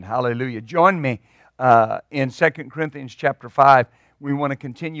Hallelujah. Join me in 2 Corinthians chapter 5. We want to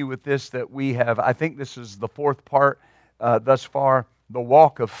continue with this that we have. I think this is the fourth part thus far, the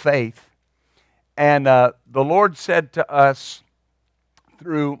walk of faith. And the Lord said to us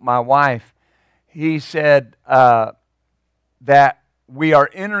through my wife, He said that we are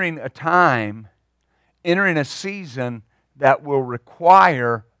entering a time, entering a season that will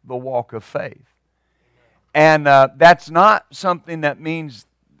require the walk of faith. And that's not something that means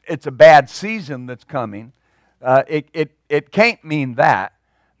it's a bad season that's coming. It can't mean that,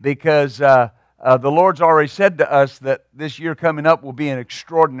 because the Lord's already said to us that this year coming up will be an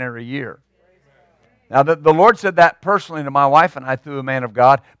extraordinary year. Now, the Lord said that personally to my wife and I through a man of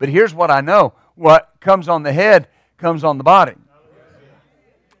God, but here's what I know. What comes on the head comes on the body.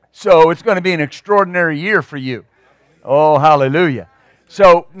 So it's going to be an extraordinary year for you. Oh, hallelujah.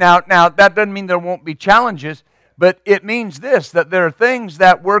 So now that doesn't mean there won't be challenges, but it means this, that there are things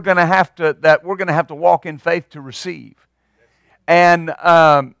that we're going to have to walk in faith to receive. And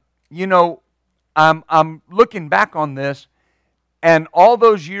I'm looking back on this, and all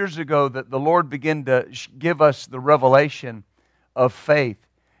those years ago that the Lord began to give us the revelation of faith.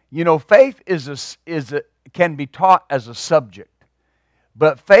 You know, faith can be taught as a subject,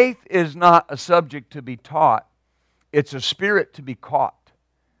 but faith is not a subject to be taught. It's a spirit to be caught.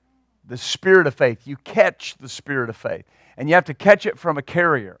 The spirit of faith. You catch the spirit of faith. And you have to catch it from a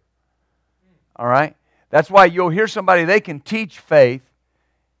carrier. All right? That's why you'll hear somebody, they can teach faith,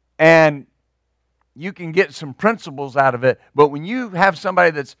 and you can get some principles out of it. But when you have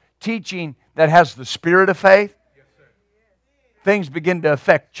somebody that's teaching that has the spirit of faith, things begin to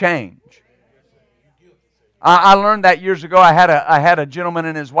affect change. I learned that years ago. I had a gentleman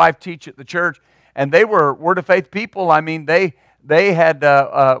and his wife teach at the church, and they were Word of Faith people. I mean, they had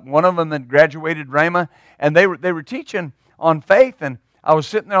one of them had graduated Rhema, and they were teaching on faith. And I was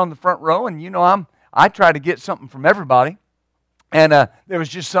sitting there on the front row, and I try to get something from everybody, and there was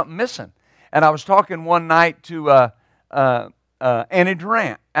just something missing. And I was talking one night to Annie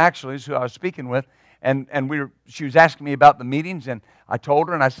Durant, actually, is who I was speaking with, and she was asking me about the meetings, and I told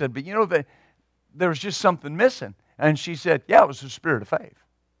her, and I said, but there was just something missing. And she said, yeah, it was the spirit of faith.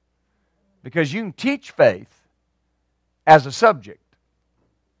 Because you can teach faith as a subject.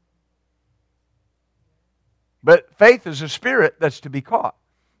 But faith is a spirit that's to be caught.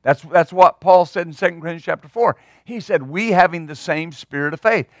 That's what Paul said in 2 Corinthians chapter 4. He said, we having the same spirit of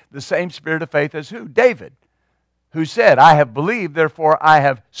faith. The same spirit of faith as who? David, who said, I have believed, therefore I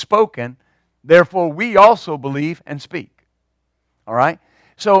have spoken, therefore we also believe and speak. All right?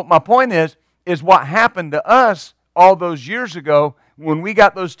 So my point is what happened to us all those years ago when we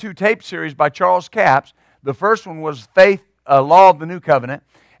got those 2 tape series by Charles Capps. The first one was Faith, Law of the New Covenant,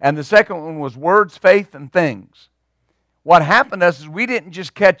 and the second one was Words, Faith, and Things. What happened to us is we didn't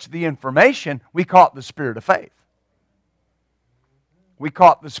just catch the information, we caught the spirit of faith. We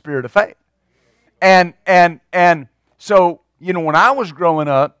caught the spirit of faith. And so, when I was growing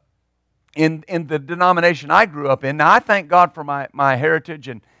up in the denomination I grew up in, now I thank God for my heritage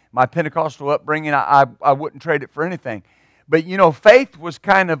and my Pentecostal upbringing. I wouldn't trade it for anything. But faith was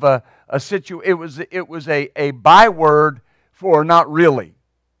kind of a situation. It was a byword for not really.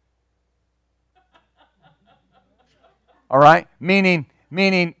 All right, meaning.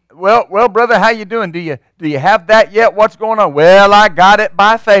 Well, brother, how you doing? Do you have that yet? What's going on? Well, I got it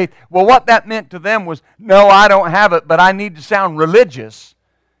by faith. Well, what that meant to them was, no, I don't have it, but I need to sound religious,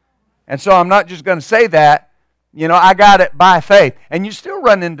 and so I'm not just going to say that. I got it by faith, and you still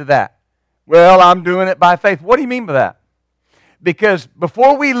run into that. Well, I'm doing it by faith. What do you mean by that? Because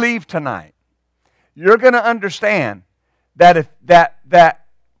before we leave tonight, you're going to understand that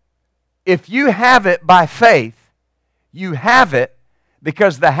if you have it by faith, you have it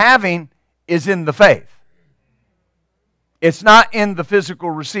because the having is in the faith. It's not in the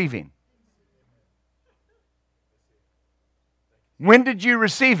physical receiving. When did you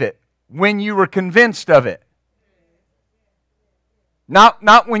receive it? When you were convinced of it.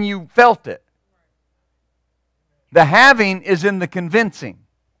 Not when you felt it. The having is in the convincing.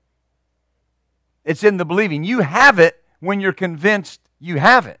 It's in the believing. You have it when you're convinced you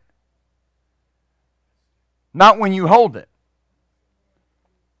have it. Not when you hold it.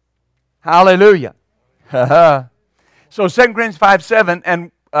 Hallelujah. So 2 Corinthians 5:7,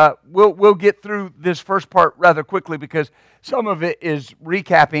 and we'll get through this first part rather quickly because some of it is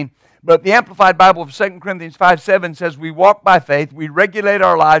recapping. But the Amplified Bible of 2 Corinthians 5:7 says, we walk by faith, we regulate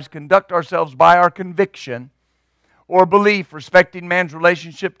our lives, conduct ourselves by our conviction or belief respecting man's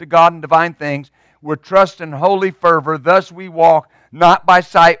relationship to God and divine things with trust and holy fervor. Thus we walk not by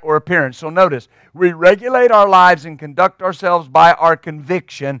sight or appearance. So notice, we regulate our lives and conduct ourselves by our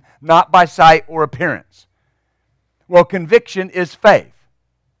conviction, not by sight or appearance. Well, conviction is faith.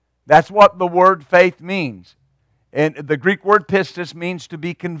 That's what the word faith means. And the Greek word pistis means to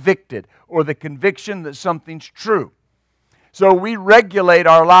be convicted, or the conviction that something's true. So we regulate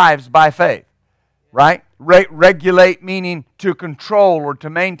our lives by faith, right? Regulate meaning to control or to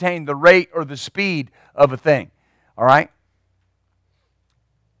maintain the rate or the speed of a thing, all right?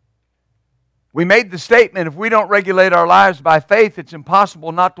 We made the statement, if we don't regulate our lives by faith, it's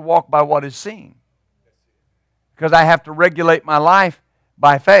impossible not to walk by what is seen. Because I have to regulate my life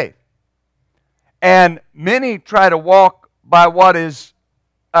by faith. And many try to walk by what is,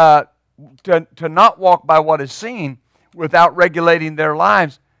 to not walk by what is seen without regulating their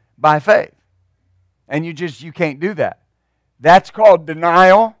lives by faith. And you can't do that. That's called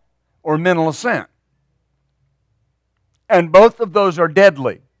denial or mental assent. And both of those are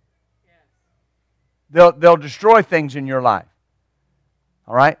deadly. They'll destroy things in your life.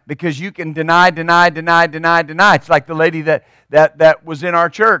 All right? Because you can deny. It's like the lady that was in our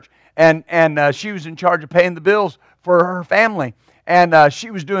church. And she was in charge of paying the bills for her family. And she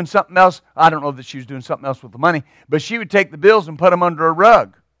was doing something else. I don't know that she was doing something else with the money. But she would take the bills and put them under a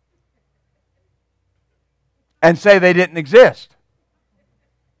rug. And say they didn't exist.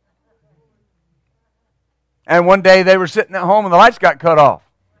 And one day they were sitting at home and the lights got cut off.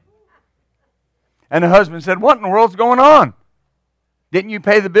 And the husband said, "What in the world's going on? Didn't you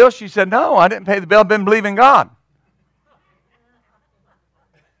pay the bill?" She said, "No, I didn't pay the bill. I've been believing God."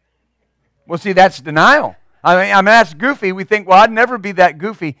 Well, see, that's denial. I mean, that's goofy. We think, well, I'd never be that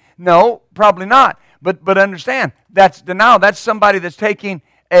goofy. No, probably not. But understand, that's denial. That's somebody that's taking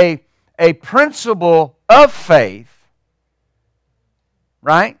a principle of faith,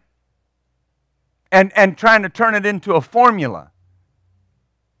 right? And trying to turn it into a formula.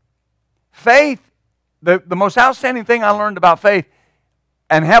 Faith, the most outstanding thing I learned about faith,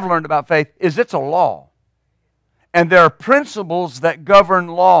 and have learned about faith, is it's a law. And there are principles that govern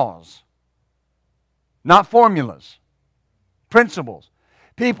laws. Not formulas. Principles.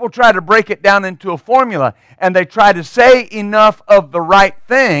 People try to break it down into a formula, and they try to say enough of the right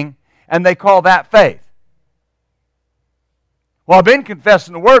thing, and they call that faith. Well, I've been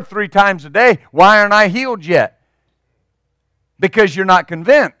confessing the Word 3 times a day. Why aren't I healed yet? Because you're not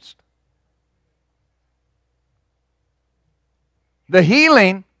convinced. The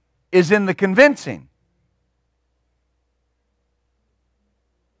healing is in the convincing.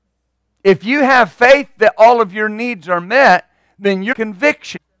 If you have faith that all of your needs are met, then your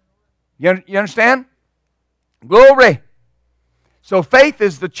conviction. You understand? Glory. So faith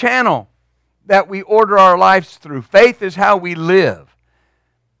is the channel that we order our lives through. Faith is how we live.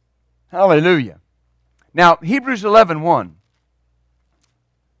 Hallelujah. Now, Hebrews 11:1.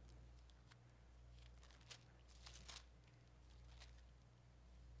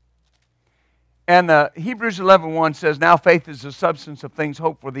 And Hebrews 11:1 says, "Now faith is the substance of things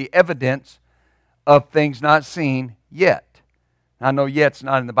hoped for, the evidence of things not seen yet." I know yet's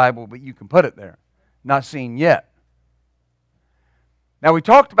not in the Bible, but you can put it there. Not seen yet. Now we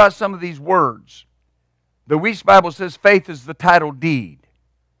talked about some of these words. The Weiss Bible says faith is the title deed.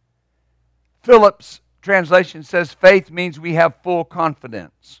 Phillips' translation says faith means we have full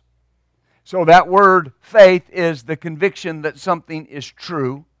confidence. So that word faith is the conviction that something is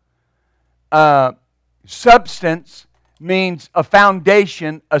true. Substance means a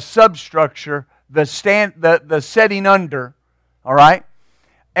foundation, a substructure, the setting under, all right?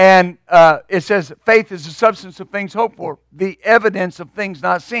 And it says faith is the substance of things hoped for, the evidence of things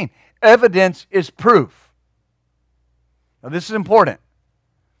not seen. Evidence is proof. Now this is important.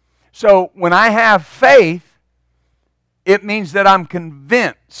 So when I have faith, it means that I'm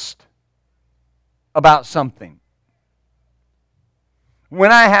convinced about something.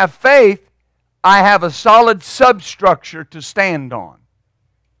 When I have faith, I have a solid substructure to stand on.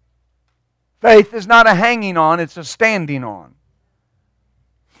 Faith is not a hanging on, it's a standing on.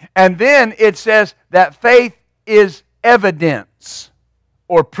 And then it says that faith is evidence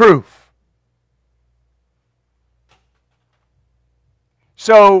or proof.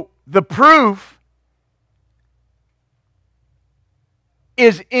 So the proof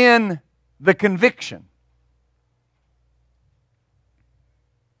is in the conviction.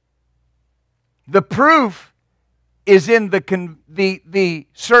 The proof is in the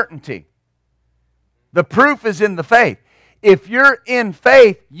certainty. The proof is in the faith. If you're in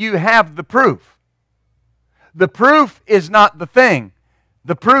faith, you have the proof. The proof is not the thing.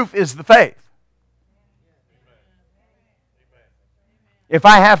 The proof is the faith. If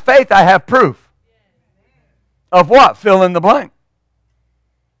I have faith, I have proof. Of what? Fill in the blank.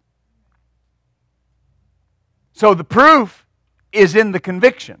 So the proof is in the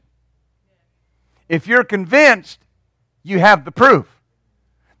conviction. If you're convinced, you have the proof.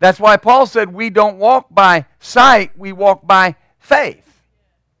 That's why Paul said we don't walk by sight, we walk by faith.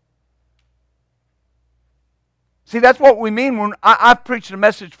 See, that's what we mean when I've preached a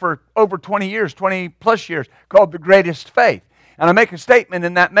message for over 20 years, 20 plus years, called The Greatest Faith. And I make a statement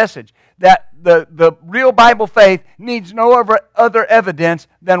in that message that the real Bible faith needs no other evidence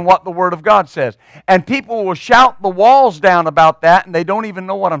than what the Word of God says. And people will shout the walls down about that, and they don't even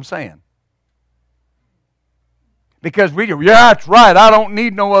know what I'm saying. Because we go, yeah, that's right, I don't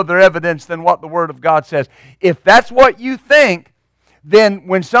need no other evidence than what the Word of God says. If that's what you think, then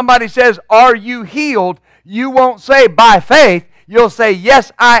when somebody says, are you healed, you won't say by faith. You'll say,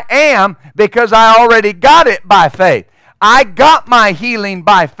 yes, I am, because I already got it by faith. I got my healing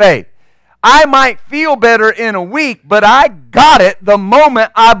by faith. I might feel better in a week, but I got it the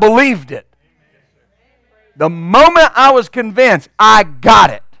moment I believed it. The moment I was convinced, I got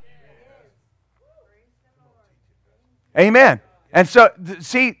it. Amen. And so,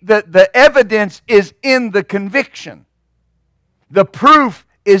 see, the evidence is in the conviction. The proof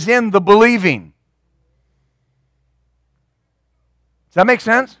is in the believing. Does that make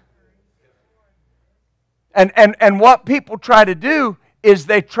sense? And what people try to do is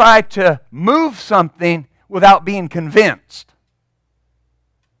they try to move something without being convinced.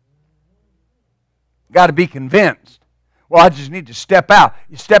 Got to be convinced. Well, I just need to step out.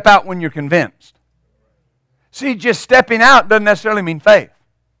 You step out when you're convinced. See, just stepping out doesn't necessarily mean faith.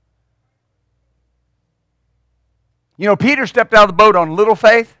 You know, Peter stepped out of the boat on little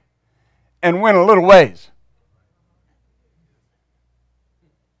faith and went a little ways.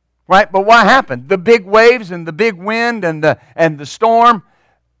 Right? But what happened? The big waves and the big wind and the storm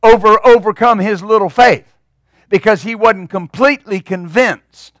overcome his little faith because he wasn't completely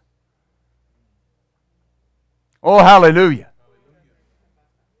convinced. Oh, hallelujah.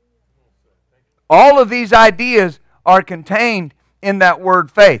 All of these ideas are contained in that word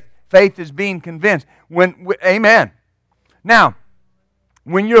faith. Faith is being convinced. Amen. Now,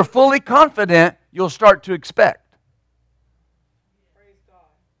 when you're fully confident, you'll start to expect. Praise God.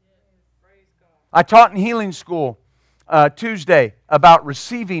 Praise God. I taught in healing school Tuesday about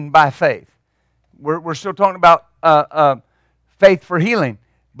receiving by faith. We're still talking about faith for healing,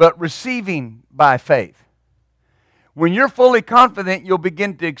 but receiving by faith. When you're fully confident, you'll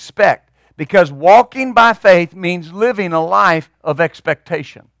begin to expect. Because walking by faith means living a life of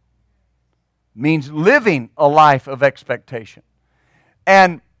expectation. Means living a life of expectation.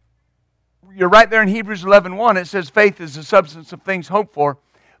 And you're right there in Hebrews 11:1. It says faith is the substance of things hoped for.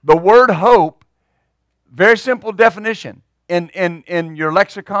 The word hope, very simple definition. In your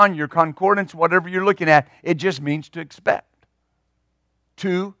lexicon, your concordance, whatever you're looking at, it just means to expect.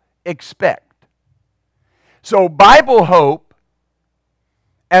 To expect. So Bible hope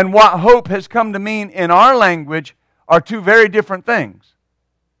and what hope has come to mean in our language are two very different things.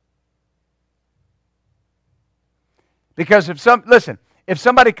 Because if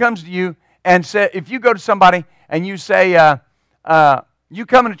somebody comes to you and if you go to somebody and you say, you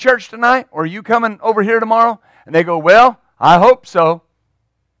coming to church tonight? Or are you coming over here tomorrow? And they go, well, I hope so.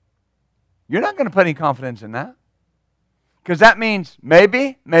 You're not going to put any confidence in that. Because that means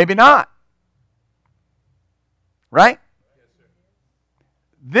maybe, maybe not. Right?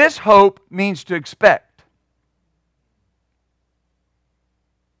 This hope means to expect.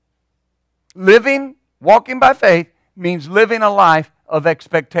 Walking by faith means living a life of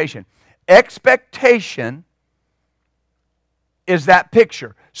expectation. Expectation is that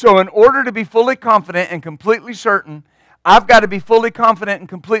picture. So in order to be fully confident and completely certain, I've got to be fully confident and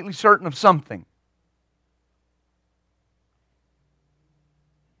completely certain of something.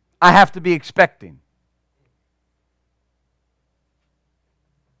 I have to be expecting.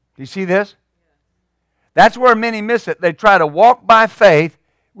 Do you see this? That's where many miss it. They try to walk by faith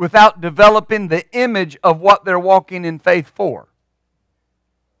without developing the image of what they're walking in faith for.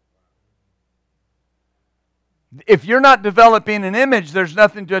 If you're not developing an image, there's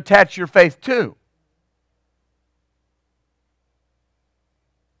nothing to attach your faith to.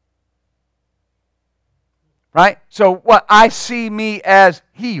 Right? So what? I see me as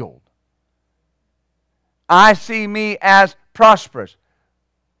healed. I see me as prosperous.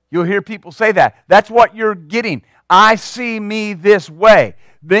 You'll hear people say that. That's what you're getting. I see me this way.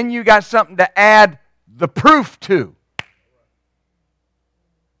 Then you got something to add the proof to.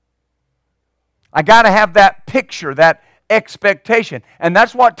 I got to have that picture, that expectation. And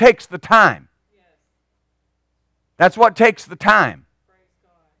that's what takes the time. That's what takes the time.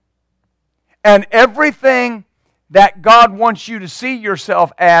 And everything that God wants you to see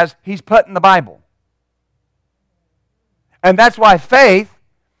yourself as, He's put in the Bible. And that's why faith,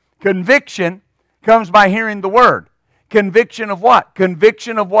 conviction, comes by hearing the Word. Conviction of what?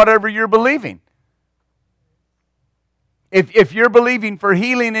 Conviction of whatever you're believing. If you're believing for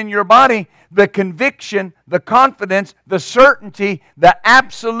healing in your body, the conviction, the confidence, the certainty, the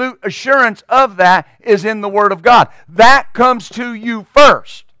absolute assurance of that is in the Word of God. That comes to you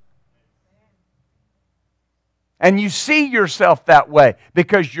first. And you see yourself that way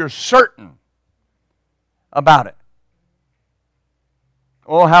because you're certain about it.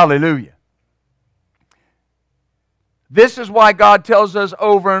 Oh, hallelujah. This is why God tells us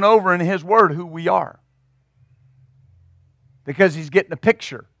over and over in His Word who we are. Because He's getting a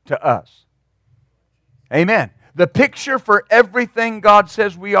picture to us. Amen. The picture for everything God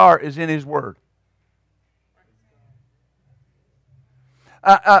says we are is in His Word.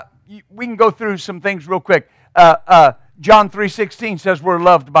 We can go through some things real quick. John 3:16 says we're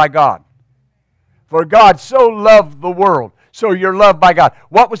loved by God. For God so loved the world, so you're loved by God.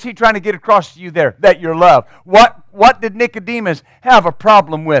 What was He trying to get across to you there? That you're loved. What did Nicodemus have a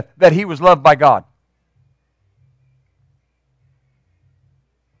problem with? That he was loved by God.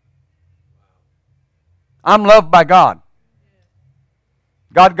 I'm loved by God.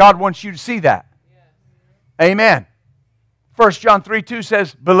 God wants you to see that. Amen. 1 John 3:2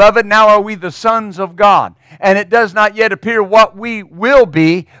 says, Beloved, now are we the sons of God, and it does not yet appear what we will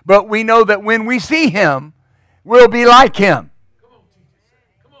be, but we know that when we see Him, we'll be like Him. Come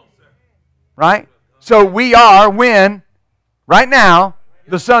on, sir. Right? So we are, right now,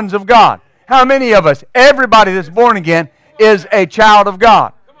 the sons of God. How many of us, everybody that's born again, is a child of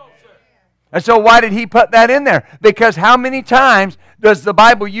God? And so why did He put that in there? Because how many times does the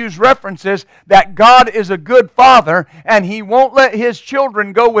Bible use references that God is a good Father and He won't let His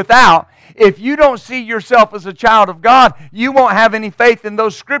children go without? If you don't see yourself as a child of God, you won't have any faith in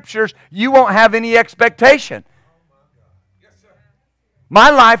those Scriptures. You won't have any expectation. My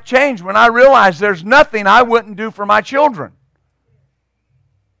life changed when I realized there's nothing I wouldn't do for my children.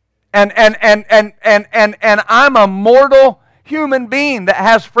 And I'm a mortal human being that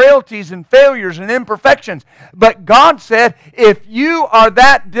has frailties and failures and imperfections. But God said, if you are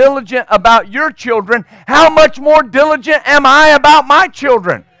that diligent about your children, how much more diligent am I about my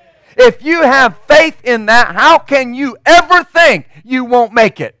children? If you have faith in that, how can you ever think you won't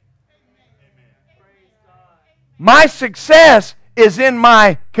make it? My success is in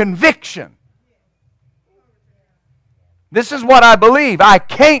my conviction. This is what I believe. I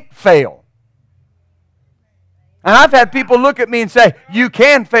can't fail. And I've had people look at me and say, you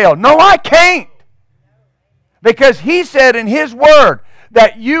can fail. No, I can't. Because He said in His Word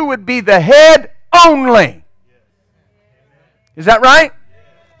that you would be the head only. Is that right?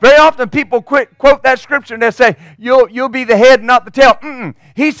 Very often people quote that scripture and they say, you'll be the head, not the tail.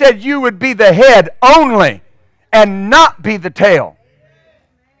 He said you would be the head only and not be the tail.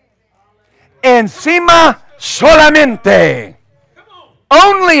 Encima solamente.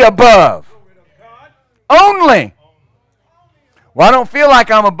 Only above. Only. Well, I don't feel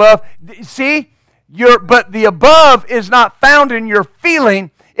like I'm above. See, but the above is not found in your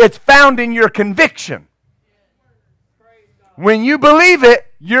feeling. It's found in your conviction. When you believe it,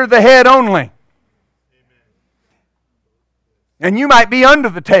 you're the head only. And you might be under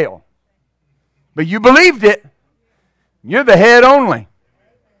the tail. But you believed it. You're the head only.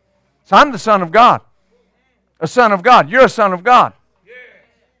 So I'm the Son of God. A son of God. You're a son of God.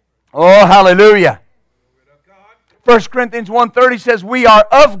 Oh, hallelujah. 1 Corinthians 1:30 says we are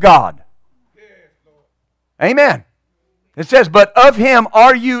of God. Amen. It says, but of Him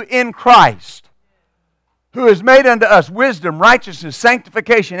are you in Christ, who has made unto us wisdom, righteousness,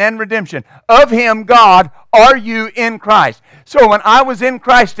 sanctification, and redemption. Of Him, God, are you in Christ. So when I was in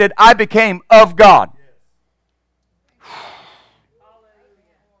Christ, I became of God.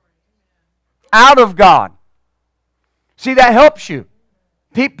 Out of God. See, that helps you.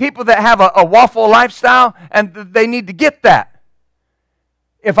 People that have a waffle lifestyle, and they need to get that.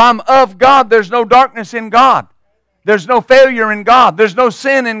 If I'm of God, there's no darkness in God. There's no failure in God. There's no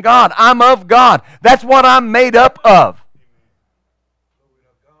sin in God. I'm of God. That's what I'm made up of.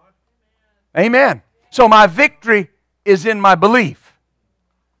 Amen. So my victory is in my belief.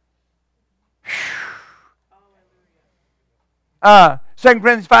 2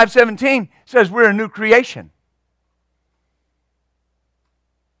 Corinthians 5:17 says we're a new creation.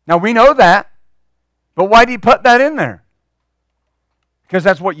 Now we know that, but why did He put that in there? Because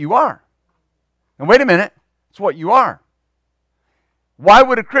that's what you are. And wait a minute, it's what you are. Why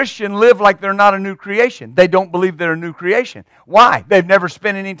would a Christian live like they're not a new creation? They don't believe they're a new creation. Why? They've never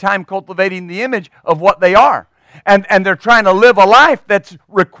spent any time cultivating the image of what they are. And they're trying to live a life that's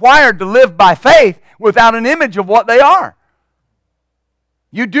required to live by faith without an image of what they are.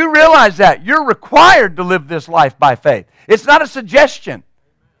 You do realize that. You're required to live this life by faith. It's not a suggestion.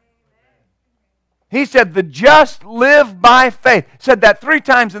 He said, the just live by faith. Said that 3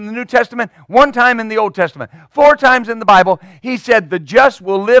 times in the New Testament, 1 time in the Old Testament, 4 times in the Bible. He said, the just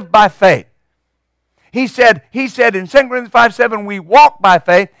will live by faith. He said in 2 Corinthians 5:7, we walk by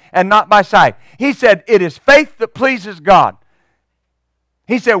faith and not by sight. He said, it is faith that pleases God.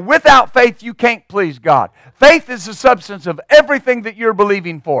 He said, without faith, you can't please God. Faith is the substance of everything that you're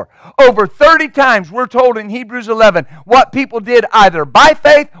believing for. Over 30 times, we're told in Hebrews 11 what people did either by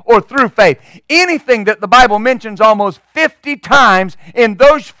faith or through faith. Anything that the Bible mentions almost 50 times in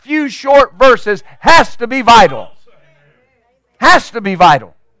those few short verses has to be vital. Has to be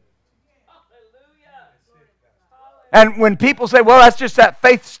vital. And when people say, well, that's just that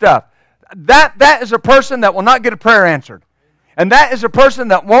faith stuff, that is a person that will not get a prayer answered. And that is a person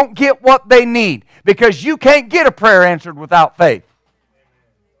that won't get what they need, because you can't get a prayer answered without faith.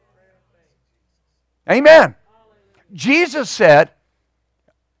 Amen. Jesus said,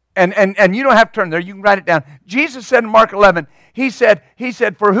 and you don't have to turn there, you can write it down. Jesus said in Mark 11, he said,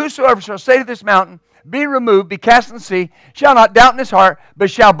 for whosoever shall say to this mountain, be removed, be cast in the sea, shall not doubt in his heart, but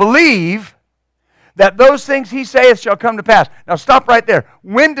shall believe that those things he saith shall come to pass. Now stop right there.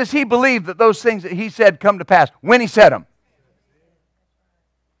 When does he believe that those things that he said come to pass? When he said them.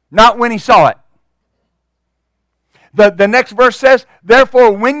 Not when he saw it. The next verse says,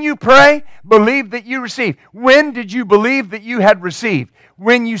 therefore when you pray, believe that you receive. When did you believe that you had received?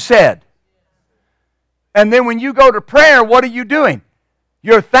 When you said. And then when you go to prayer, what are you doing?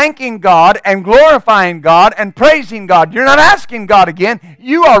 You're thanking God and glorifying God and praising God. You're not asking God again.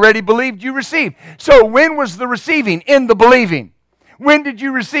 You already believed you received. So when was the receiving? In the believing. When did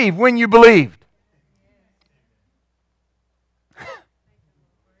you receive? When you believed.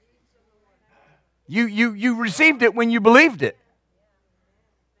 You received it when you believed it.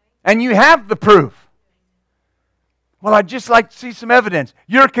 And you have the proof. Well, I'd just like to see some evidence.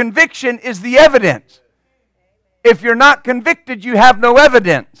 Your conviction is the evidence. If you're not convicted, you have no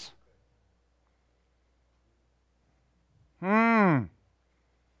evidence. We're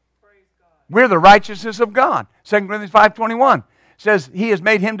the righteousness of God. 2 Corinthians 5:21 says, he has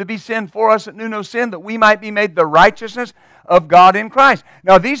made him to be sin for us that knew no sin, that we might be made the righteousness of God in Christ.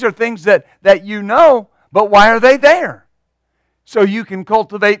 Now, these are things that you know, but why are they there? So you can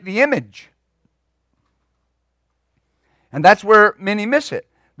cultivate the image. And that's where many miss it.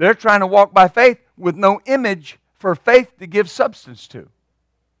 They're trying to walk by faith with no image for faith to give substance to.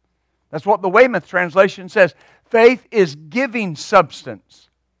 That's what the Weymouth translation says. Faith is giving substance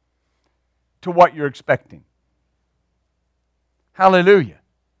to what you're expecting. Hallelujah.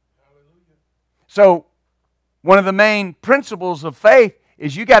 So, one of the main principles of faith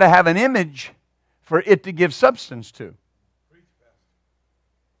is you got to have an image for it to give substance to.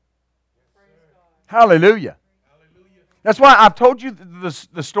 Hallelujah. That's why I've told you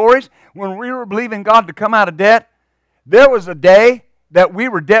the stories. When we were believing God to come out of debt, there was a day that we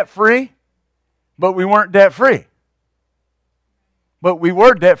were debt-free, but we weren't debt-free. But we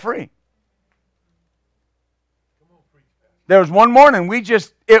were debt-free. There was one morning,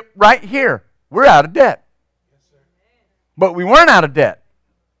 right here, we're out of debt. But we weren't out of debt.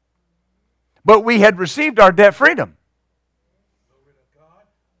 But we had received our debt freedom.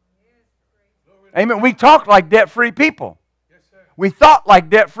 Amen. We talked like debt-free people. We thought like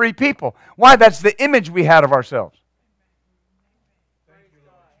debt-free people. Why? That's the image we had of ourselves.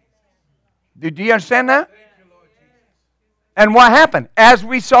 Do you understand that? And what happened? As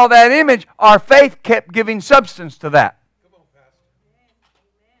we saw that image, our faith kept giving substance to that.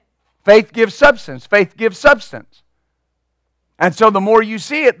 Faith gives substance. Faith gives substance. And so the more you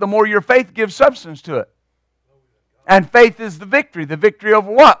see it, the more your faith gives substance to it. And faith is the victory. The victory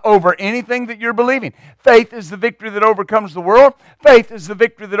over what? Over anything that you're believing. Faith is the victory that overcomes the world. Faith is the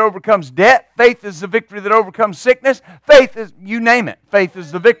victory that overcomes debt. Faith is the victory that overcomes sickness. Faith is, you name it. Faith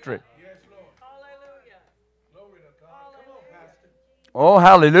is the victory. Oh,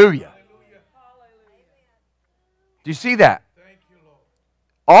 hallelujah. Do you see that?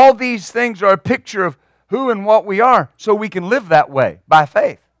 All these things are a picture of who and what we are, so we can live that way by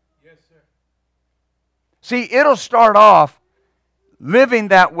faith. Yes, sir. See, it'll start off living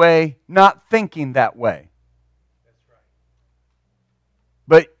that way, not thinking that way. That's right.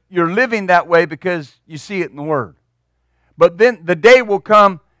 But you're living that way because you see it in the Word. But then the day will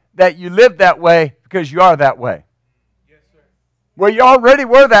come that you live that way because you are that way. Yes, sir. Well, you already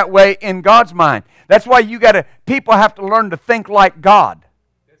were that way in God's mind. That's why people have to learn to think like God.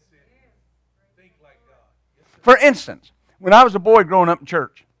 For instance, when I was a boy growing up in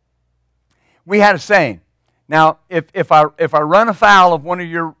church, we had a saying. Now, if I run afoul of one of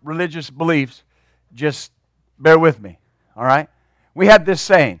your religious beliefs, just bear with me, all right? We had this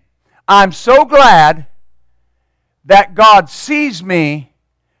saying, I'm so glad that God sees me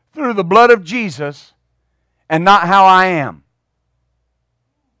through the blood of Jesus and not how I am.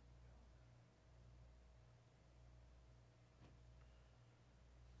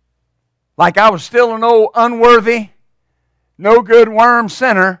 Like I was still an old unworthy, no good worm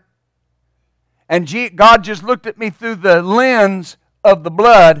sinner, and God just looked at me through the lens of the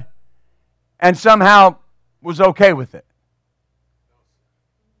blood and somehow was okay with it.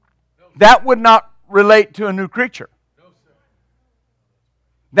 That would not relate to a new creature.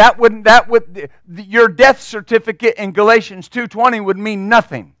 Your death certificate in Galatians 2:20 would mean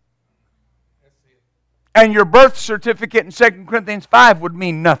nothing. And your birth certificate in 2 Corinthians 5 would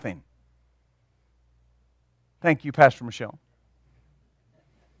mean nothing. Thank you, Pastor Michelle.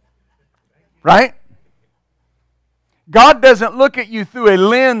 Right? God doesn't look at you through a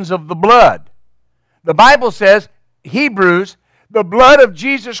lens of the blood. The Bible says, Hebrews, the blood of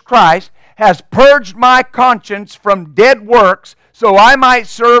Jesus Christ has purged my conscience from dead works so I might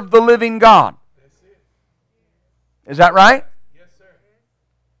serve the living God. Is that right? Yes, sir.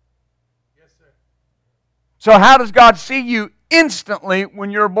 Yes, sir. So how does God see you instantly when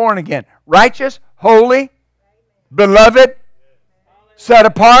you're born again? Righteous, holy, beloved, set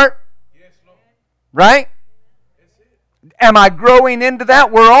apart, Yes, Lord. right? That's it. Am I growing into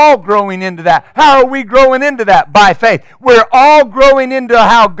that? We're all growing into that. How are we growing into that? By faith. We're all growing into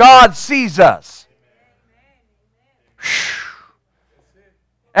how God sees us.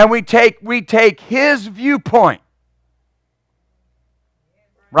 And we take His viewpoint.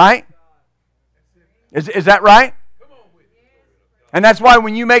 Right? Is that right? Come on with it. And that's why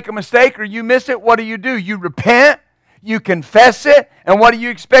when you make a mistake or you miss it, what do? You repent, you confess it, and what do you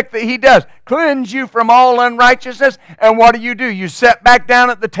expect that He does? Cleanse you from all unrighteousness, and what do? You sit back down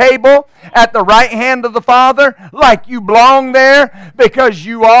at the table at the right hand of the Father like you belong there because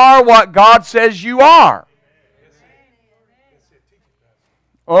you are what God says you are.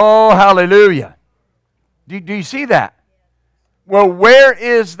 Oh, hallelujah. Do you see that? Well, where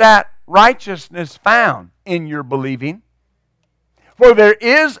is that righteousness found? In your believing. For there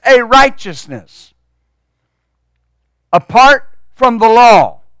is a righteousness apart from the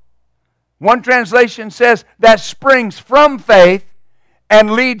law. One translation says that springs from faith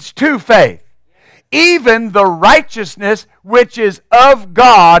and leads to faith. Even the righteousness which is of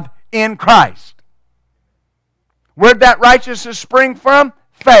God in Christ. Where'd that righteousness spring from?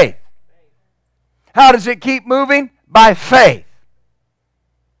 Faith. How does it keep moving? By faith.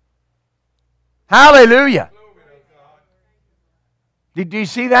 Hallelujah. Do you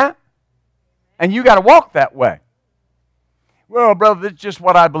see that? And you got to walk that way. Well, brother, that's just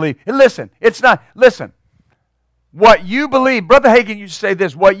what I believe. And listen, it's not. Listen, what you believe, Brother Hagin used to say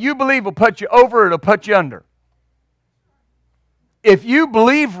this, what you believe will put you over, it'll put you under. If you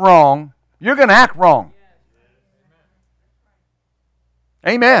believe wrong, you're going to act wrong.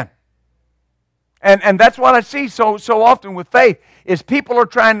 Amen. And that's what I see so often with faith, is people are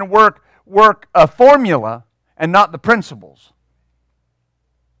trying to work a formula and not the principles.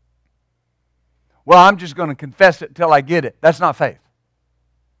 Well, I'm just going to confess it until I get it. That's not faith.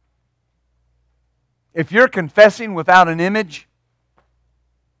 If you're confessing without an image,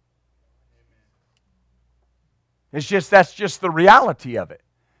 that's just the reality of it.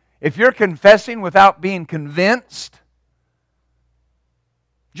 If you're confessing without being convinced,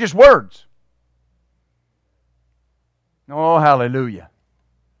 just words. Oh, hallelujah.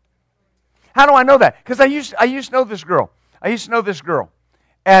 How do I know that? Because I used to know this girl.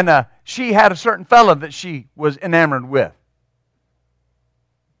 And she had a certain fella that she was enamored with.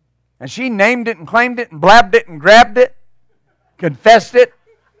 And she named it and claimed it and blabbed it and grabbed it, confessed it,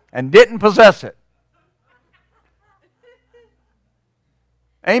 and didn't possess it.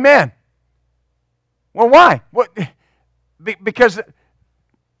 Amen. Well, why? Because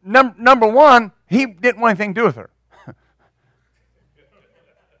number one, he didn't want anything to do with her.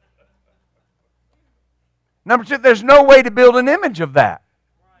 Number two, there's no way to build an image of that.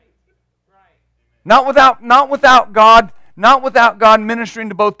 Not without God ministering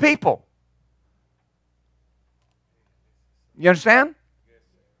to both people. You understand?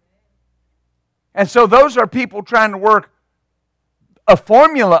 And so those are people trying to work a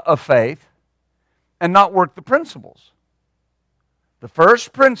formula of faith and not work the principles. The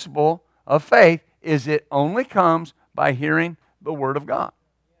first principle of faith is it only comes by hearing the Word of God.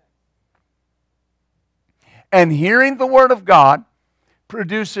 And hearing the Word of God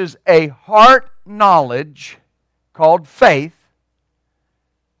produces a heart knowledge called faith.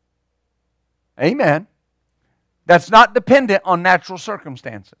 Amen. That's not dependent on natural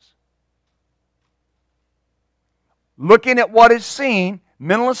circumstances. Looking at what is seen,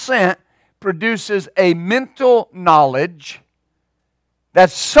 mental assent produces a mental knowledge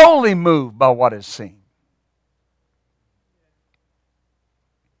that's solely moved by what is seen.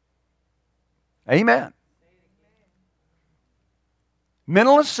 Amen.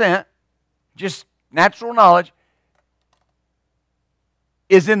 Mental assent, just natural knowledge,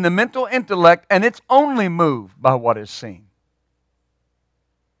 is in the mental intellect, and it's only moved by what is seen.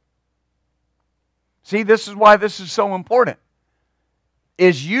 See, this is why this is so important.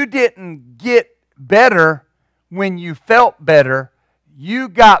 Is you didn't get better when you felt better. You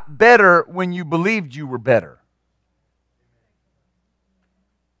got better when you believed you were better.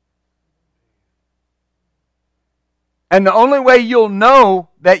 And the only way you'll know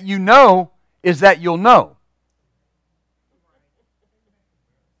that you know is that you'll know.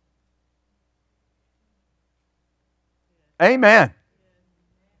 Amen.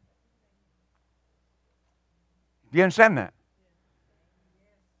 Do you understand that?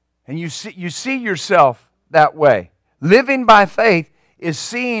 And you see yourself that way. Living by faith is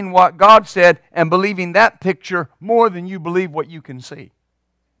seeing what God said and believing that picture more than you believe what you can see.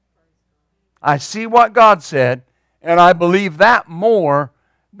 I see what God said, and I believe that more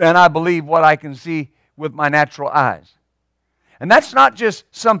than I believe what I can see with my natural eyes. And that's not just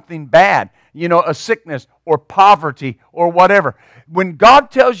something bad, a sickness or poverty or whatever. When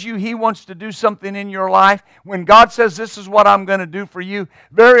God tells you He wants to do something in your life, when God says this is what I'm going to do for you,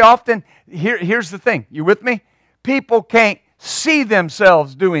 very often, here's the thing. You with me? People can't see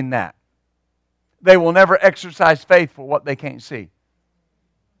themselves doing that. They will never exercise faith for what they can't see.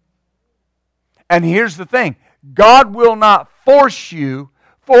 And here's the thing. God will not force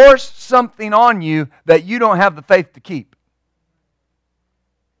something on you that you don't have the faith to keep.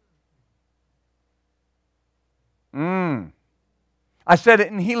 I said it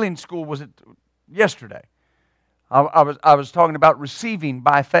in healing school, was it yesterday? I was talking about receiving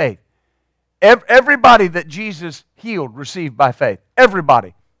by faith. Everybody that Jesus healed received by faith.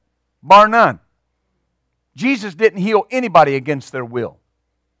 Everybody. Bar none. Jesus didn't heal anybody against their will.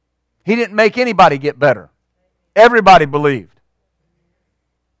 He didn't make anybody get better. Everybody believed.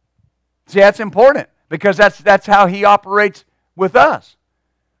 See, that's important because that's how He operates with us.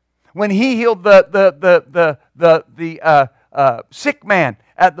 When He healed the sick man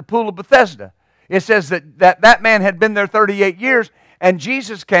at the pool of Bethesda, it says that man had been there 38 years, and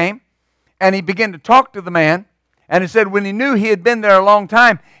Jesus came and He began to talk to the man, and it said when He knew he had been there a long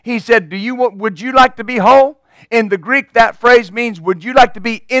time, He said, would you like to be whole? In the Greek, that phrase means, would you like to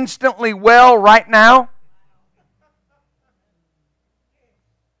be instantly well right now?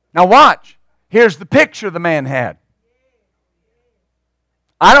 Now watch. Here's the picture the man had.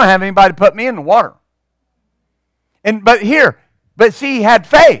 I don't have anybody put me in the water. But see, he had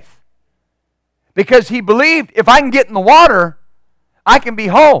faith. Because he believed if I can get in the water, I can be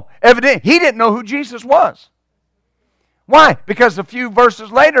whole. Evidently, he didn't know who Jesus was. Why? Because a few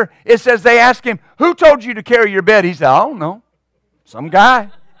verses later, it says they asked him, who told you to carry your bed? He said, I don't know. Some guy.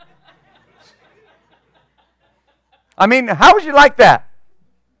 I mean, how would you like that?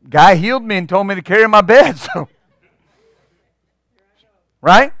 Guy healed me and told me to carry my bed. So,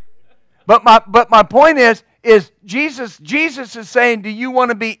 right? But my point is Jesus is saying, do you want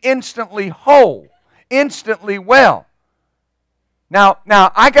to be instantly whole, instantly well? Now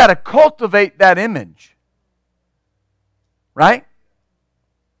I got to cultivate that image. Right?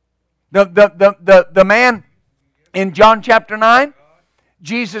 The man in John chapter 9,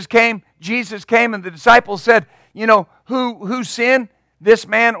 Jesus came and the disciples said, who sinned, this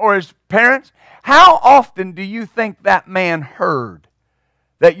man or his parents? How often do you think that man heard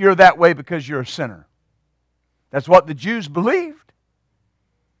that you're that way because you're a sinner? That's what the Jews believed.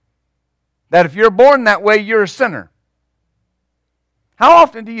 That if you're born that way, you're a sinner. How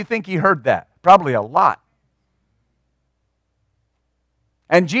often do you think he heard that? Probably a lot.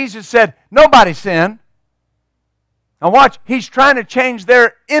 And Jesus said, nobody sinned. Now watch, He's trying to change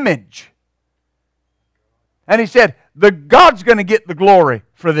their image. And He said, God's going to get the glory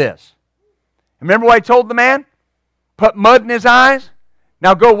for this. Remember what He told the man? Put mud in his eyes.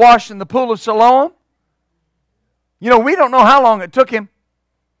 Now go wash in the pool of Siloam. We don't know how long it took him.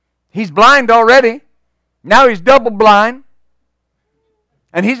 He's blind already. Now he's double blind.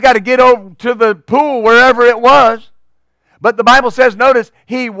 And he's got to get over to the pool wherever it was. But the Bible says, notice,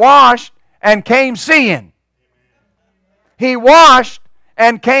 he washed and came seeing. He washed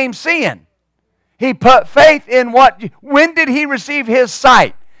and came seeing. He put faith in what... When did he receive his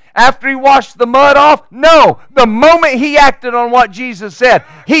sight? After he washed the mud off? No. The moment he acted on what Jesus said,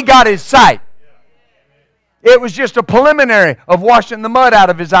 he got his sight. It was just a preliminary of washing the mud out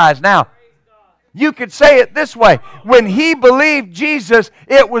of his eyes. Now, you could say it this way. When he believed Jesus,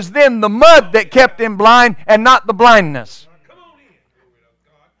 it was then the mud that kept him blind and not the blindness.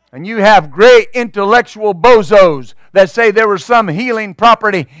 And you have great intellectual bozos that say there was some healing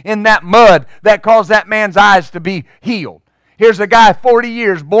property in that mud that caused that man's eyes to be healed. Here's a guy 40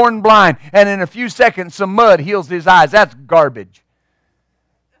 years, born blind, and in a few seconds some mud heals his eyes. That's garbage.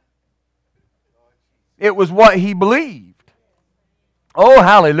 It was what he believed. Oh,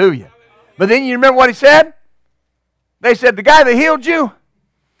 hallelujah. But then you remember what he said? They said, the guy that healed you,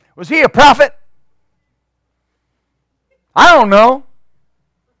 was he a prophet? I don't know.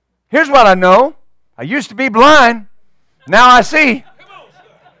 Here's what I know. I used to be blind. Now I see.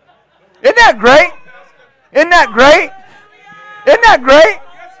 Isn't that great? Isn't that great? Isn't that great?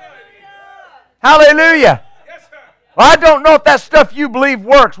 Hallelujah. Well, I don't know if that stuff you believe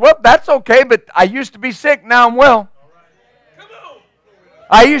works. Well, that's okay, but I used to be sick, now I'm well.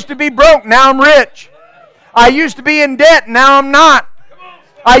 I used to be broke, now I'm rich. I used to be in debt, now I'm not.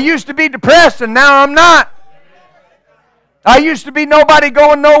 I used to be depressed, and now I'm not. I used to be nobody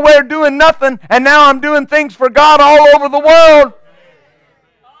going nowhere doing nothing, and now I'm doing things for God all over the world.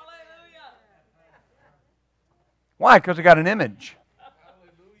 Why? Because I got an image.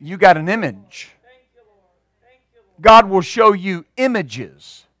 You got an image. God will show you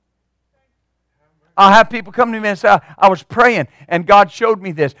images. I'll have people come to me and say, I was praying and God showed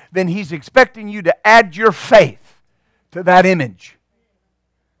me this. Then He's expecting you to add your faith to that image.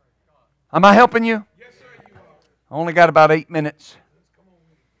 Am I helping you? Yes, sir, you are. I only got about 8 minutes.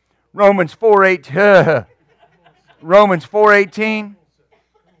 Romans 4:8. Romans 4:18.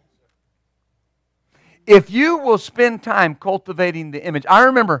 If you will spend time cultivating the image. I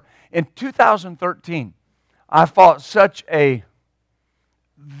remember in 2013, I fought such a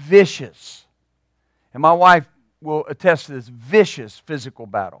vicious, and my wife will attest to this, vicious physical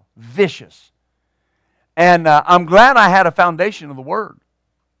battle. Vicious. And I'm glad I had a foundation of the Word.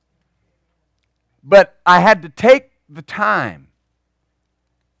 But I had to take the time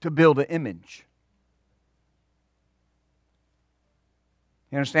to build an image.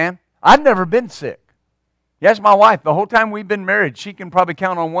 You understand? I'd never been sick. Yes, my wife, the whole time we've been married, she can probably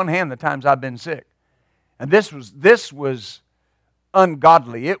count on one hand the times I've been sick. And this was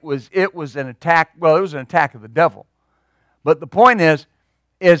ungodly. It was an attack. Well, it was an attack of the devil. But the point is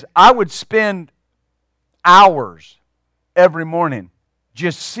I would spend hours every morning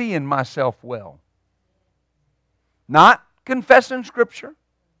just seeing myself well. Not confessing Scripture.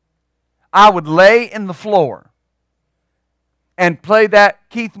 I would lay in the floor and play that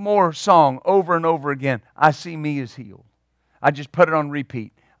Keith Moore song over and over again. I see me as healed. I just put it on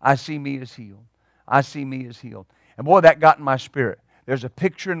repeat. I see me as healed. I see me as healed. And boy, that got in my spirit. There's a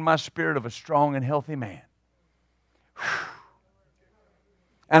picture in my spirit of a strong and healthy man. Whew.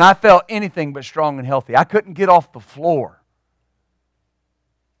 And I felt anything but strong and healthy. I couldn't get off the floor.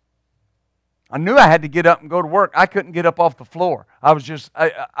 I knew I had to get up and go to work. I couldn't get up off the floor. I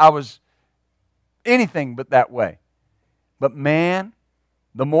was anything but that way. But man,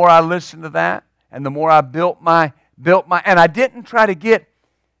 the more I listened to that, and the more I built my, and I didn't try to get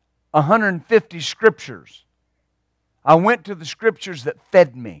 150 scriptures. I went to the scriptures that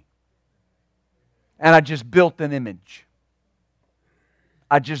fed me. And I just built an image.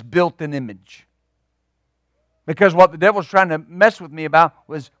 I just built an image. Because what the devil was trying to mess with me about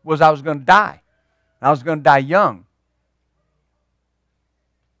was I was going to die. I was going to die young.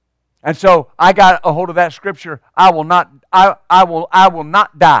 And so I got a hold of that scripture. I will not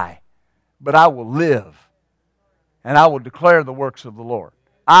die, but I will live. And I will declare the works of the Lord.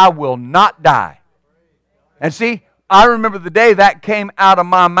 I will not die. And see, I remember the day that came out of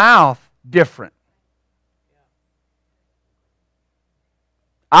my mouth different.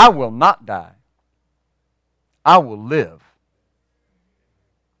 I will not die. I will live.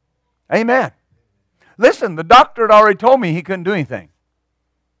 Amen. Listen, the doctor had already told me he couldn't do anything.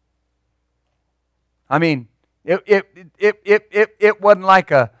 I mean, it wasn't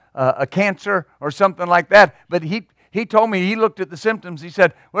like a cancer or something like that. But he told me, he looked at the symptoms. He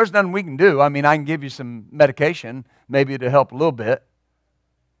said, well, there's nothing we can do. I mean, I can give you some medication, maybe to help a little bit.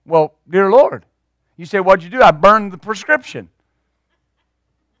 Well, dear Lord, you say, what'd you do? I burned the prescription.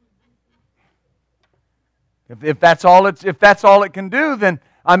 If that's all it can do, then,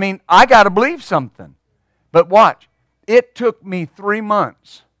 I mean, I got to believe something. But watch, it took me 3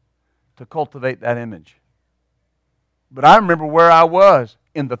 months to cultivate that image. But I remember where I was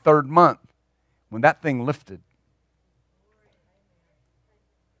in the 3rd month when that thing lifted.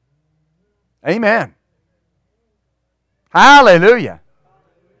 Amen. Hallelujah.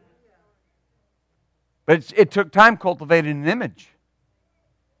 But it took time cultivating an image.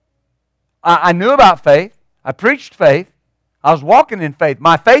 I knew about faith. I preached faith. I was walking in faith.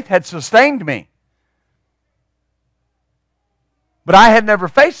 My faith had sustained me. But I had never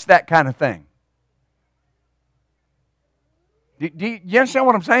faced that kind of thing. Do you understand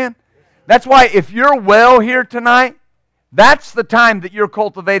what I'm saying? That's why if you're well here tonight, that's the time that you're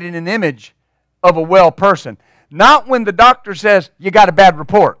cultivating an image of a well person. Not when the doctor says you got a bad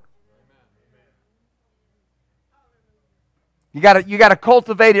report. You got to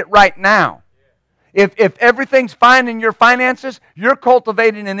cultivate it right now. If everything's fine in your finances, you're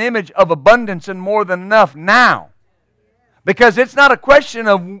cultivating an image of abundance and more than enough now. Because it's not a question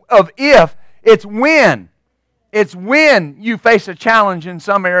of if, it's when. It's when you face a challenge in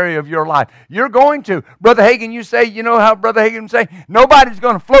some area of your life. You're going to. Brother Hagin, you say, you know how Brother Hagin would say, nobody's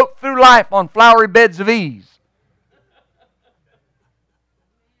going to float through life on flowery beds of ease.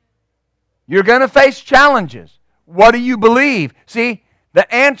 You're going to face challenges. What do you believe? See,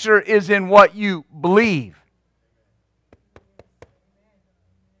 the answer is in what you believe.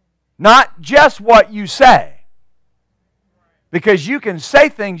 Not just what you say. Because you can say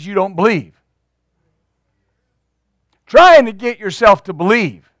things you don't believe. Trying to get yourself to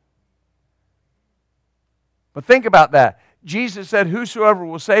believe. But think about that. Jesus said, whosoever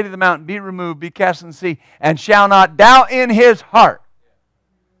will say to the mountain, be removed, be cast in the sea, and shall not doubt in his heart,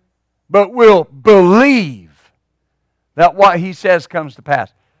 but will believe that what he says comes to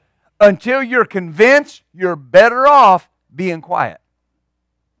pass. Until you're convinced, you're better off being quiet.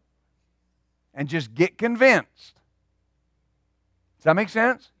 And just get convinced. Does that make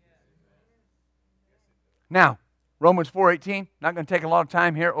sense? Now, Romans 4:18, not going to take a lot of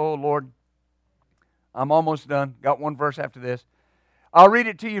time here. Oh, Lord, I'm almost done. Got one verse after this. I'll read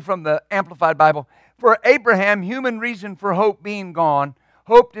it to you from the Amplified Bible. For Abraham, human reason for hope being gone,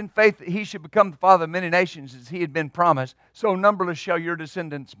 hoped in faith that he should become the father of many nations as he had been promised, so numberless shall your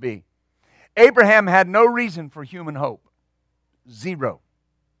descendants be. Abraham had no reason for human hope. Zero.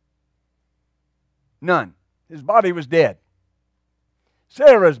 None. His body was dead.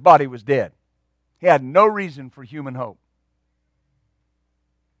 Sarah's body was dead. He had no reason for human hope.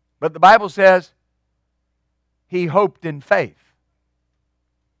 But the Bible says he hoped in faith.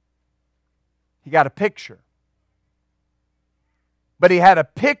 He got a picture. But he had a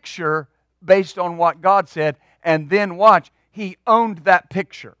picture based on what God said, and then watch, he owned that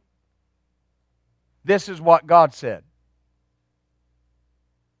picture. This is what God said.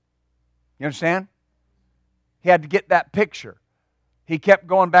 You understand? He had to get that picture. He kept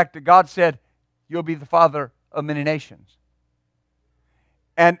going back to God said, you'll be the father of many nations.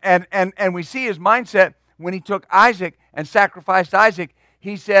 And we see his mindset when he took Isaac and sacrificed Isaac.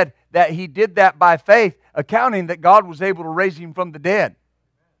 He said that he did that by faith, accounting that God was able to raise him from the dead.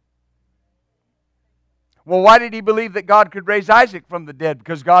 Well, why did he believe that God could raise Isaac from the dead?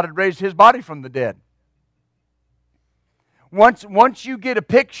 Because God had raised his body from the dead. Once you get a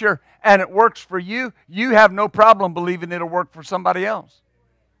picture and it works for you, you have no problem believing it'll work for somebody else.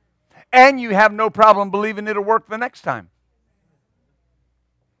 And you have no problem believing it'll work the next time.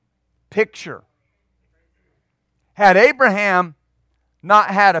 Picture. Had Abraham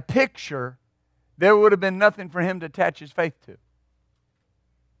not had a picture, there would have been nothing for him to attach his faith to.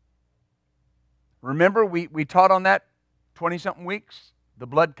 Remember, we taught on that 20-something weeks, the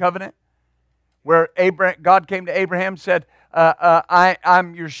blood covenant, where God came to Abraham and said,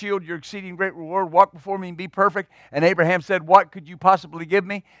 I'm your shield, your exceeding great reward. Walk before me and be perfect. And Abraham said, what could you possibly give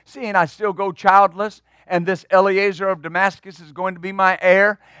me? Seeing I still go childless, and this Eliezer of Damascus is going to be my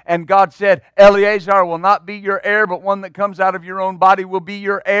heir. And God said, Eliezer will not be your heir, but one that comes out of your own body will be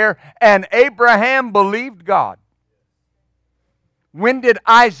your heir. And Abraham believed God. When did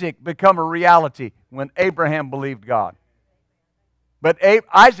Isaac become a reality? When Abraham believed God. But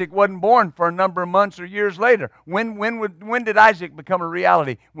Isaac wasn't born for a number of months or years later. When did Isaac become a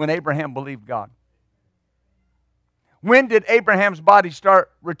reality? When Abraham believed God. When did Abraham's body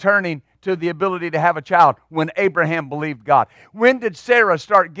start returning to the ability to have a child? When Abraham believed God. When did Sarah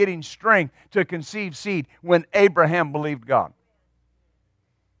start getting strength to conceive seed? When Abraham believed God.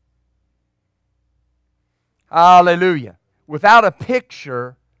 Hallelujah. Without a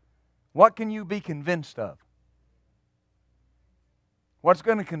picture, what can you be convinced of? What's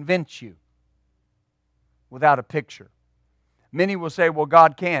going to convince you without a picture? Many will say, well,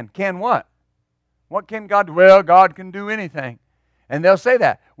 God can. Can what? What can God do? Well, God can do anything. And they'll say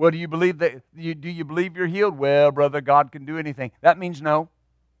that. Well, do you believe you're healed? Well, brother, God can do anything. That means no.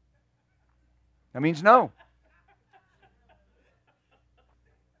 That means no.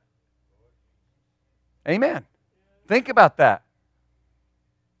 Amen. Think about that.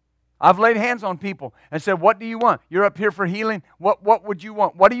 I've laid hands on people and said, what do you want? You're up here for healing. What would you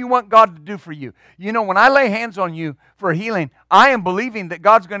want? What do you want God to do for you? You know, when I lay hands on you for healing, I am believing that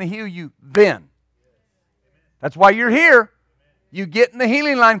God's going to heal you then. That's why you're here. You get in the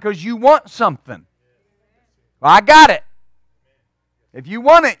healing line because you want something. Well, I got it. If you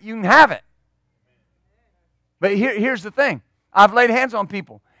want it, you can have it. But here's the thing. I've laid hands on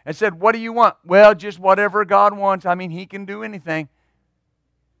people and said, what do you want? Well, just whatever God wants. I mean, He can do anything.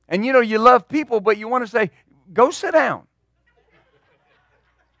 And you know, you love people, but you want to say, go sit down.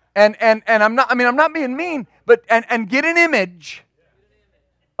 And I'm not being mean, but and get an image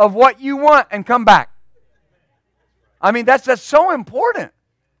of what you want and come back. I mean, that's so important.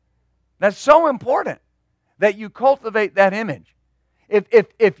 That's so important that you cultivate that image.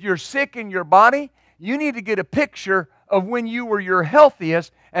 If you're sick in your body, you need to get a picture of when you were your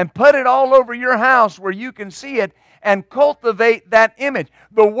healthiest and put it all over your house where you can see it and cultivate that image.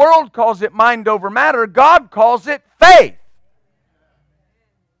 The world calls it mind over matter. God calls it faith.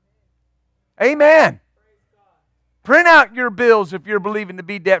 Amen. Print out your bills if you're believing to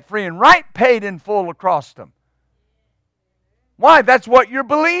be debt-free and write paid in full across them. Why? That's what you're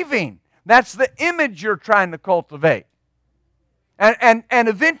believing. That's the image you're trying to cultivate. And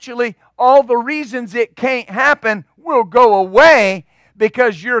eventually, all the reasons it can't happen will go away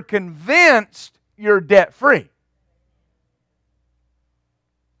because you're convinced you're debt-free.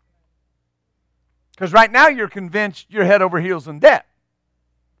 Because right now you're convinced you're head over heels in debt.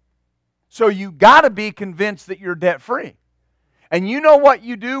 So you got to be convinced that you're debt-free. And you know what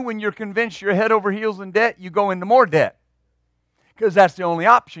you do when you're convinced you're head over heels in debt? You go into more debt. Because that's the only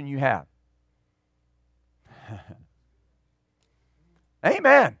option you have.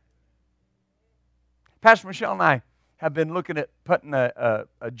 Amen. Pastor Michelle and I have been looking at putting a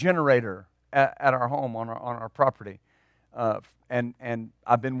generator at our home on our property. And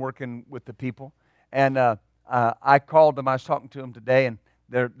I've been working with the people. And I called them. I was talking to them today, and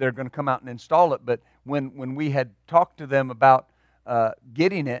they're going to come out and install it. But when we had talked to them about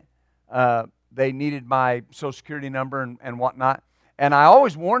getting it, they needed my Social Security number and whatnot. And I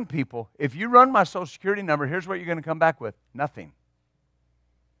always warn people, if you run my Social Security number, here's what you're going to come back with. Nothing.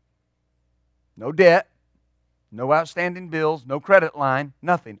 No debt, no outstanding bills, no credit line,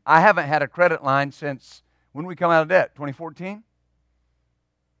 nothing. I haven't had a credit line since when we come out of debt, 2014?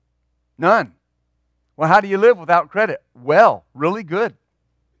 None. Well, how do you live without credit? Well, really good.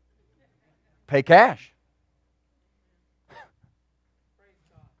 Pay cash.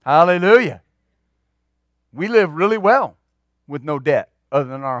 Hallelujah. We live really well with no debt other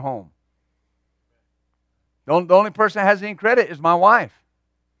than our home. The only person that has any credit is my wife.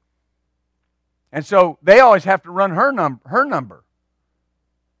 And so they always have to run her number.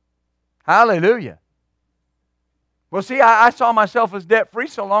 Hallelujah. Well, see, I saw myself as debt-free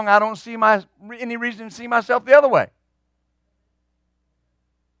so long I don't see any reason to see myself the other way.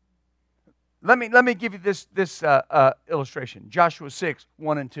 Let me give you this illustration. Joshua 6,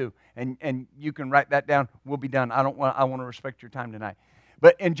 1 and 2. And you can write that down. We'll be done. I want to respect your time tonight.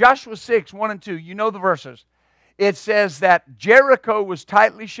 But in Joshua 6, 1 and 2, you know the verses. It says that Jericho was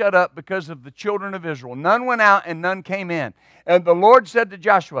tightly shut up because of the children of Israel. None went out and none came in. And the Lord said to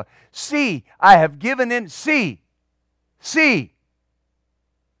Joshua, see, I have given in, see,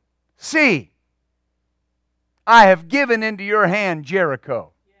 I have given into your hand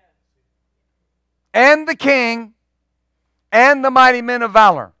Jericho, and the king, and the mighty men of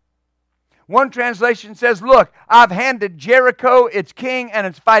valor. One translation says, look, I've handed Jericho, its king, and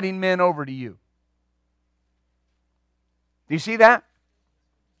its fighting men over to you. Do you see that?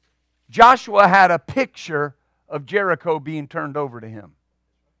 Joshua had a picture of Jericho being turned over to him.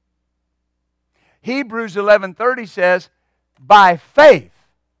 Hebrews 11:30 says, by faith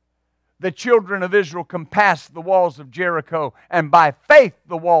the children of Israel compassed the walls of Jericho, and by faith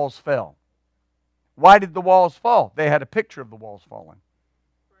the walls fell. Why did the walls fall? They had a picture of the walls falling.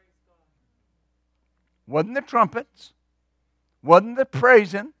 Wasn't the trumpets, wasn't the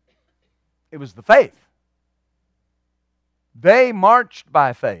praising, it was the faith. They marched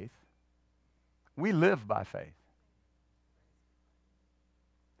by faith. We live by faith.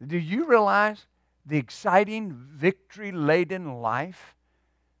 Do you realize the exciting, victory-laden life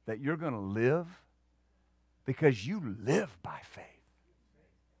that you're going to live because you live by faith?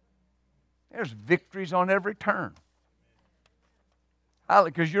 There's victories on every turn.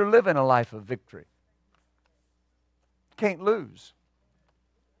 Because you're living a life of victory. You can't lose.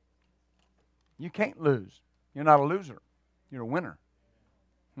 You can't lose. You're not a loser. You're a winner.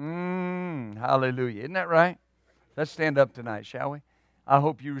 Hallelujah. Isn't that right? Let's stand up tonight, shall we? I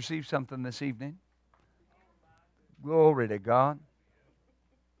hope you receive something this evening. Glory to God.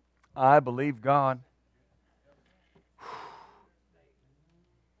 I believe God.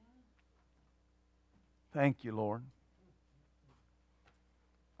 Thank you, Lord.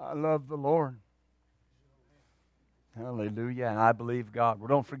 I love the Lord. Hallelujah. And I believe God. Well,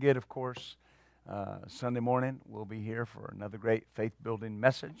 don't forget, of course, Sunday morning we'll be here for another great faith-building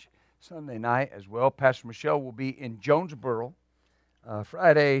message. Sunday night as well. Pastor Michelle will be in Jonesboro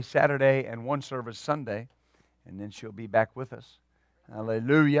Friday, Saturday, and one service Sunday. And then she'll be back with us.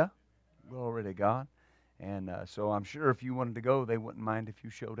 Hallelujah. Glory to God. And so I'm sure if you wanted to go, they wouldn't mind if you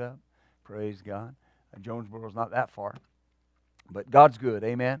showed up. Praise God. Jonesboro's not that far. But God's good.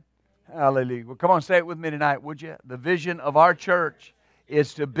 Amen. Hallelujah. Well, come on, say it with me tonight, would you? The vision of our church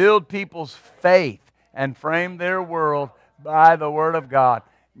is to build people's faith and frame their world by the Word of God.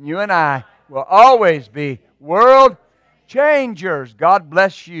 You and I will always be world changers. God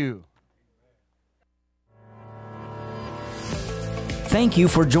bless you. Thank you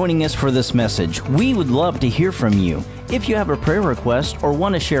for joining us for this message. We would love to hear from you. If you have a prayer request or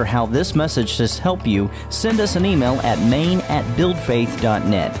want to share how this message has helped you, send us an email at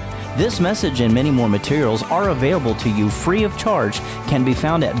main@buildfaith.net. This message and many more materials are available to you free of charge, can be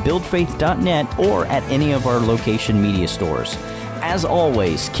found at buildfaith.net or at any of our location media stores. As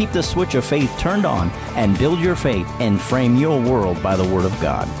always, keep the switch of faith turned on and build your faith and frame your world by the Word of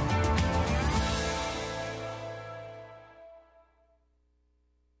God.